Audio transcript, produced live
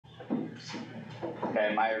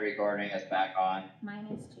Okay, my recording is back on. Mine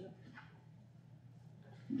is too.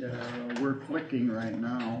 We're flicking right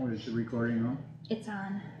now. Is the recording on? It's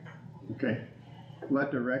on. Okay.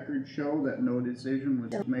 Let the record show that no decision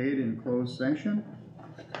was made in closed session.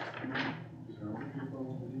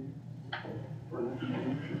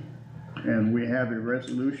 And we have a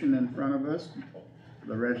resolution in front of us.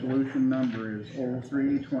 The resolution number is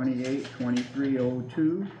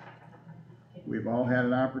 03-28-2302. We've all had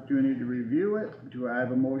an opportunity to review it. Do I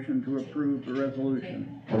have a motion to approve the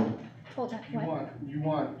resolution? Hold on, what? You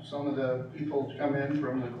want some of the people to come in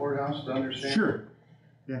from the courthouse to understand? Sure.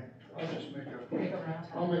 I'll just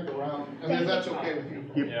I'll make a round, I mean, if that's okay with you.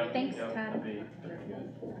 Yep. Thanks, Todd.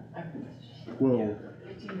 We'll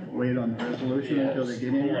wait on the resolution until they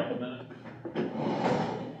get in.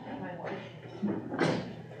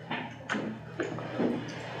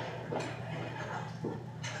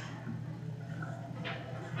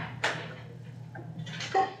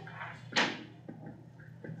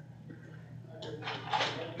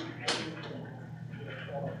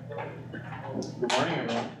 Good morning,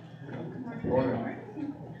 everyone. Morning.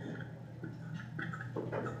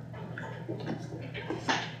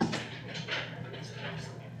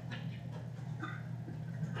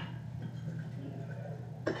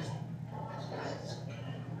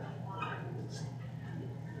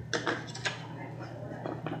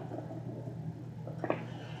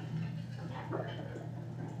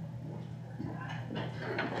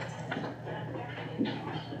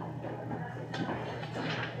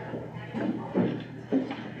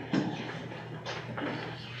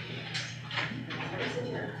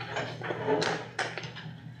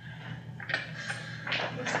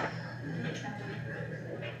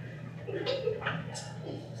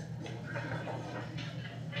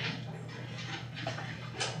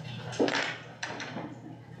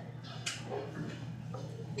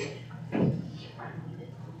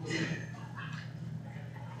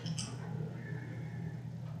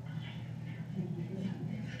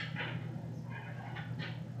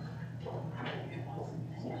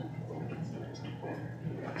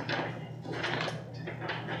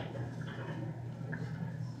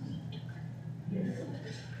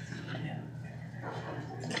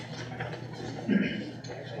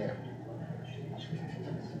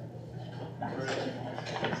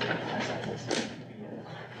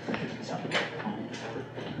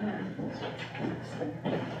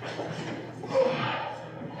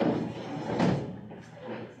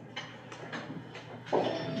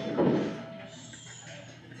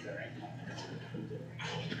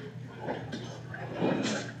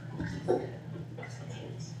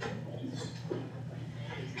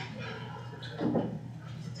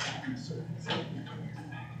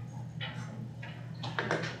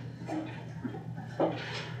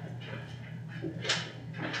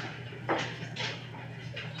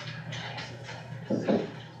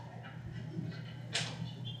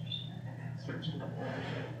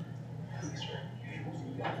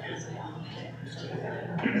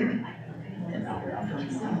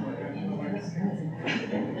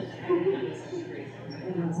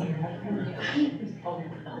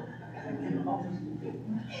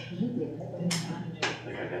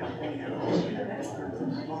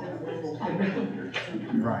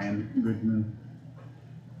 Brian Goodman.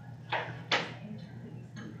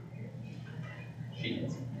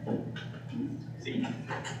 See?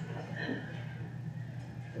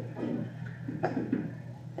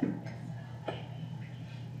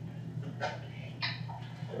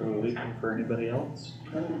 Are we waiting for anybody else?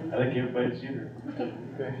 I think everybody's here.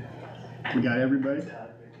 Okay. We got everybody?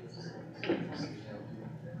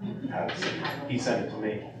 He sent it to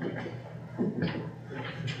me.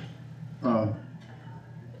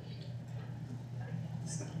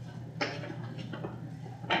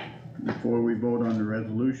 Before we vote on the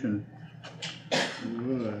resolution,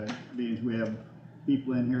 means we have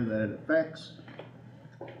people in here that it affects.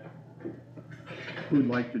 Who'd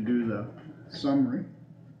like to do the summary?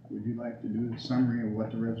 Would you like to do the summary of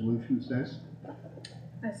what the resolution says?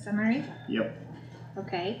 A summary? Yep.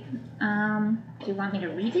 Okay. Do you want me to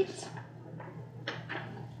read it?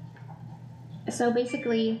 So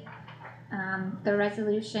basically, the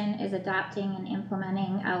resolution is adopting and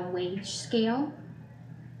implementing a wage scale.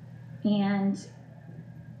 And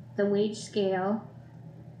the wage scale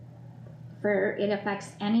it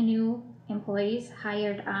affects any new employees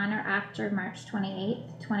hired on or after March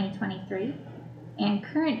 28th, 2023, and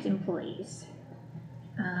current employees.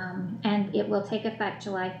 And it will take effect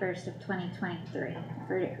July 1st of 2023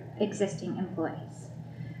 for existing employees.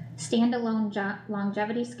 Standalone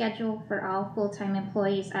longevity schedule for all full-time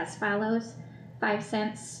employees as follows: 5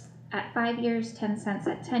 cents at 5 years, 10 cents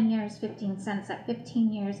at 10 years, 15 cents at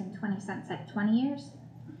 15 years, and 20 cents at 20 years.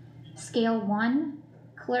 Scale 1,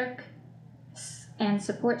 clerk and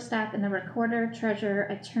support staff in the recorder, treasurer,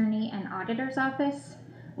 attorney, and auditor's office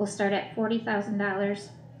will start at $40,000.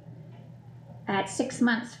 At 6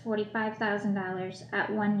 months, $45,000. At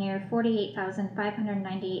 1 year,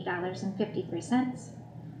 $48,598.53.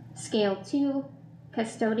 Scale 2,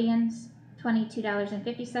 custodians,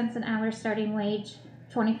 $22.50 an hour starting wage,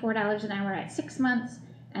 $24 an hour at 6 months,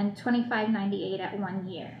 and $25.98 at 1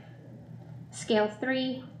 year. Scale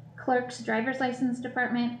 3, clerks, driver's license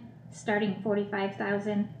department, starting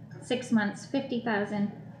 $45,000, 6 months,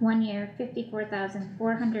 $50,000, 1 year,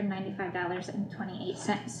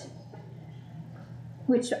 $54,495.28.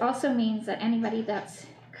 Which also means that anybody that's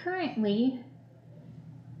currently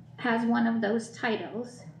has one of those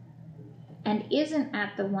titles and isn't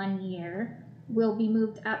at the 1 year will be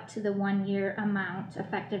moved up to the 1 year amount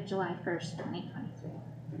effective July 1st, 2023.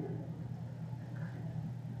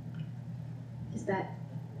 Is that?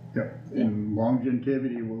 Yep, and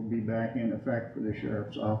longevity will be back in effect for the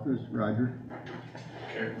sheriff's office. Roger?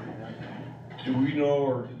 Okay. Do we know,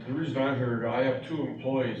 or the reason I'm here, I have 2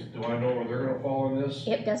 employees, do I know where they're gonna fall in this?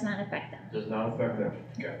 It does not affect them. Does not affect them,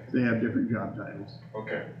 okay, They have different job titles.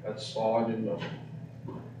 okay, that's all I didn't know.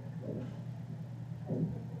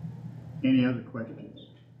 Any other questions?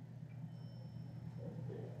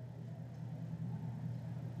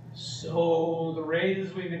 So the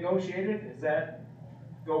raises we negotiated, does that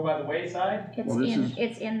go by the wayside? It's Well, this is-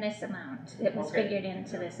 it's in this amount. It was Okay. figured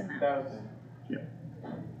into this amount. That was,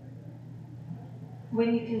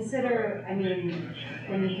 When you consider, I mean,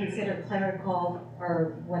 when you consider clerical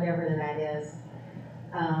or whatever that is,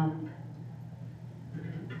 I'm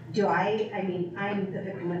the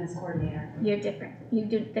victim witness coordinator. You're different.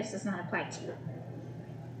 This does not apply to you.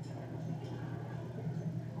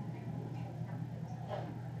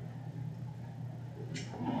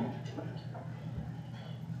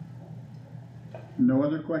 No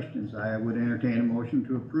other questions. I would entertain a motion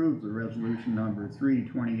to approve the resolution number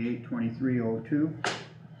 3/28/2302.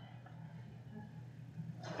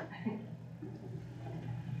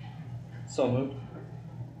 so moved.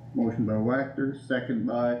 Motion by Wactor, second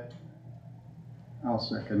by, I'll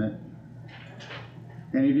second it.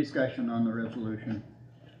 Any discussion on the resolution?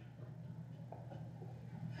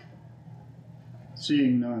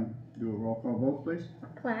 Seeing none, do a roll call vote, please.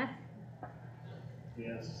 Plath,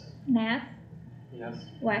 Yes. Nath, Yes.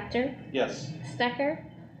 Wactor, Yes. Stecker,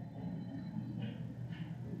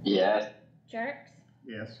 Yes. Jerks.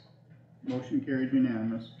 Yes. Motion carried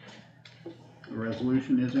unanimous. The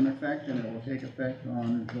resolution is in effect and it will take effect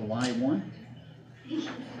on July 1.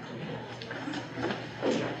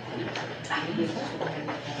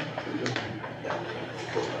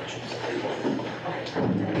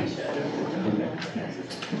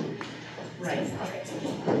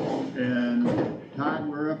 And Todd,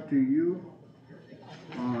 we're up to you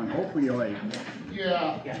on opioid.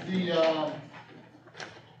 Yeah,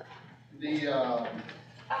 the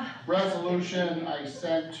resolution I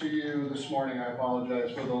sent to you this morning, I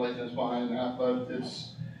apologize for the lateness behind that, but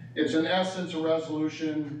it's in essence a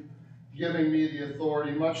resolution giving me the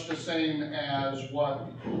authority, much the same as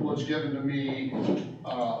what was given to me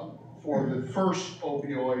for the first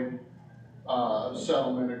opioid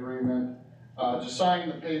settlement agreement, to sign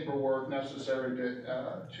the paperwork necessary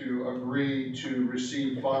to agree to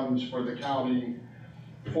receive funds for the county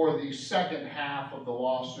for the second half of the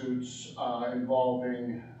lawsuits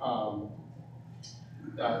involving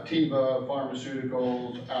Teva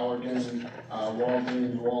Pharmaceuticals, Allergan,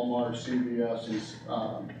 Walgreens, Walmart, CVS,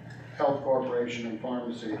 and Health Corporation and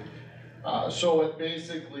Pharmacy. So it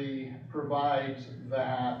basically provides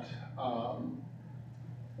that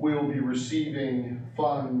we will be receiving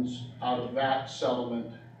funds out of that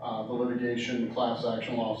settlement, the litigation, class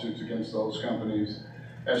action lawsuits against those companies,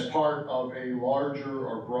 as part of a larger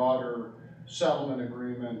or broader settlement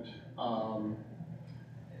agreement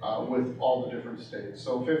with all the different states.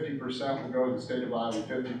 So 50% will go to the state of Iowa,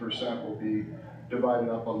 50% will be divided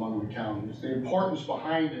up among the counties. The importance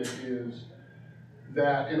behind it is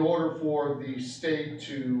that in order for the state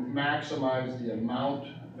to maximize the amount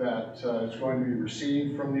that is going to be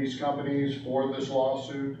received from these companies for this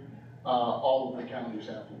lawsuit, all of the counties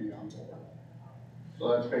have to be on board.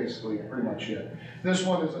 So that's basically pretty much it. This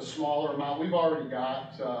one is a smaller amount. We've already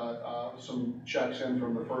got some checks in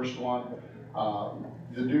from the first one.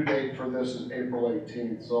 The due date for this is April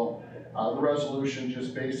 18th. So the resolution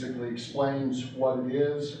just basically explains what it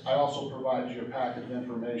is. I also provide you a packet of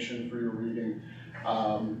information for your reading,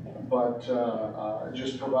 but it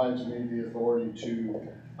just provides me the authority to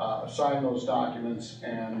sign those documents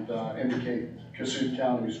and indicate Kossuth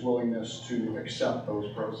County's willingness to accept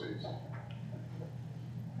those proceeds.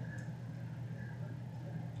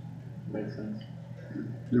 Makes sense.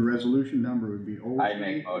 The resolution number would be I'd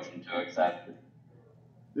make motion to accept.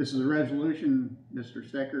 This is a resolution, Mr.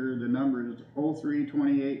 Stecker, the number is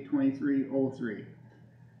 03-28-23-03.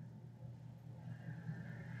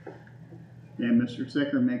 And Mr.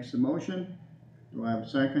 Stecker makes the motion. Do I have a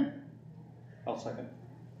second? I'll second.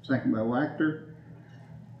 Second by Wactor.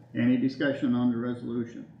 Any discussion on the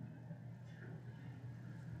resolution?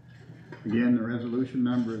 Again, the resolution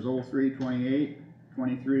number is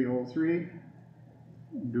 03-28-23-03.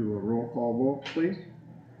 Do a roll call vote, please.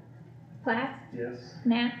 Plath, Yes.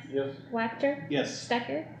 Nath, Yes. Wactor, Yes.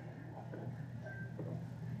 Stecker,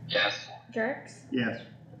 Yes. Jerks. Yes.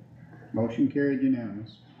 Motion carried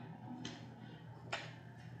unanimous.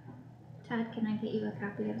 Todd, can I get you a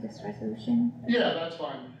copy of this resolution? Yeah, that's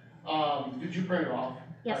fine. Did you print it off?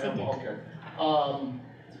 Yes, I did. Okay.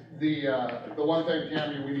 The one thing,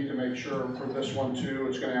 Tammy, we need to make sure for this one too,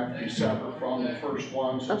 it's gonna have to be separate from the first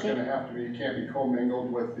one, so it's Okay. gonna have to be, it can't be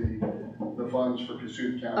commingled with the funds for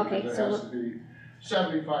Kossuth County. Okay, It so has to be,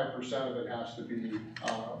 75% of it has to be,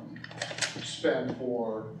 spent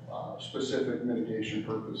for, specific mitigation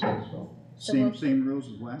purposes, so. So Same, we'll- same rules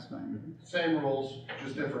as last time, isn't it? Same rules,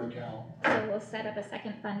 just different account. So we'll set up a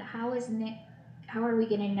second fund. How are we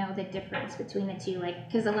gonna know the difference between the two? Like,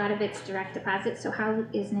 cause a lot of it's direct deposit, so how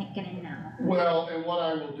is Nick gonna know? Well, and what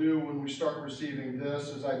I will do when we start receiving this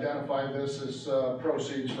is identify this as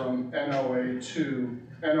proceeds from NOAT two,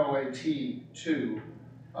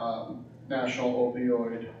 National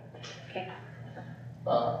Opioid. Okay.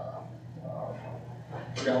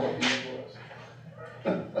 Forgot what the name was. I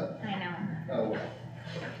know, Oh, well.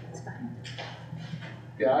 it's fine.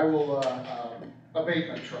 Yeah, I will,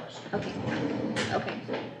 abatement trust. Okay, okay.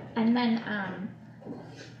 And then,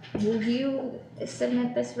 will you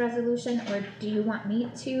submit this resolution, or do you want me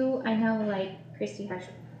to? I know like Christy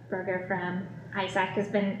Hirschberger from ISAC has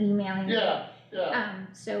been emailing. Yeah, yeah.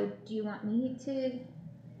 So do you want me to?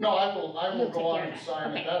 No, I will You'll go take on care and of that.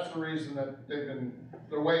 sign it. Okay. That's the reason that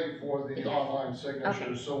they're waiting for the Yeah. online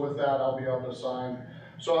signatures. So with that, I'll be able to sign.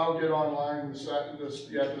 So I'll get online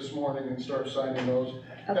this morning and start signing those.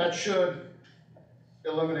 Okay. That should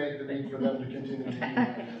eliminate the need for them to continue to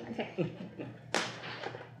email. Okay,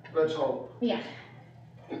 Let's hope. yeah,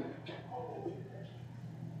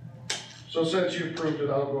 So since you approved it,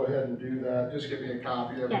 I'll go ahead and do that. Just give me a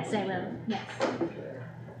copy of it. yes, I will, yes. Okay.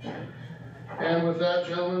 And with that,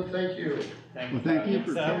 gentlemen, thank you. Well, thank you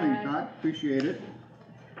for Thanks, coming, Todd. Todd, appreciate it.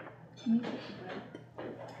 Can we take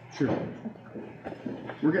a Sure.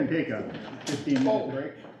 We're gonna take a 15-minute Oh.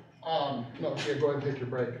 break. No, yeah, go ahead and take your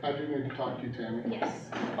break. I do need to talk to you, Tammy. break? Yes.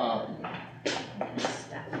 Um,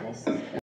 Stop this.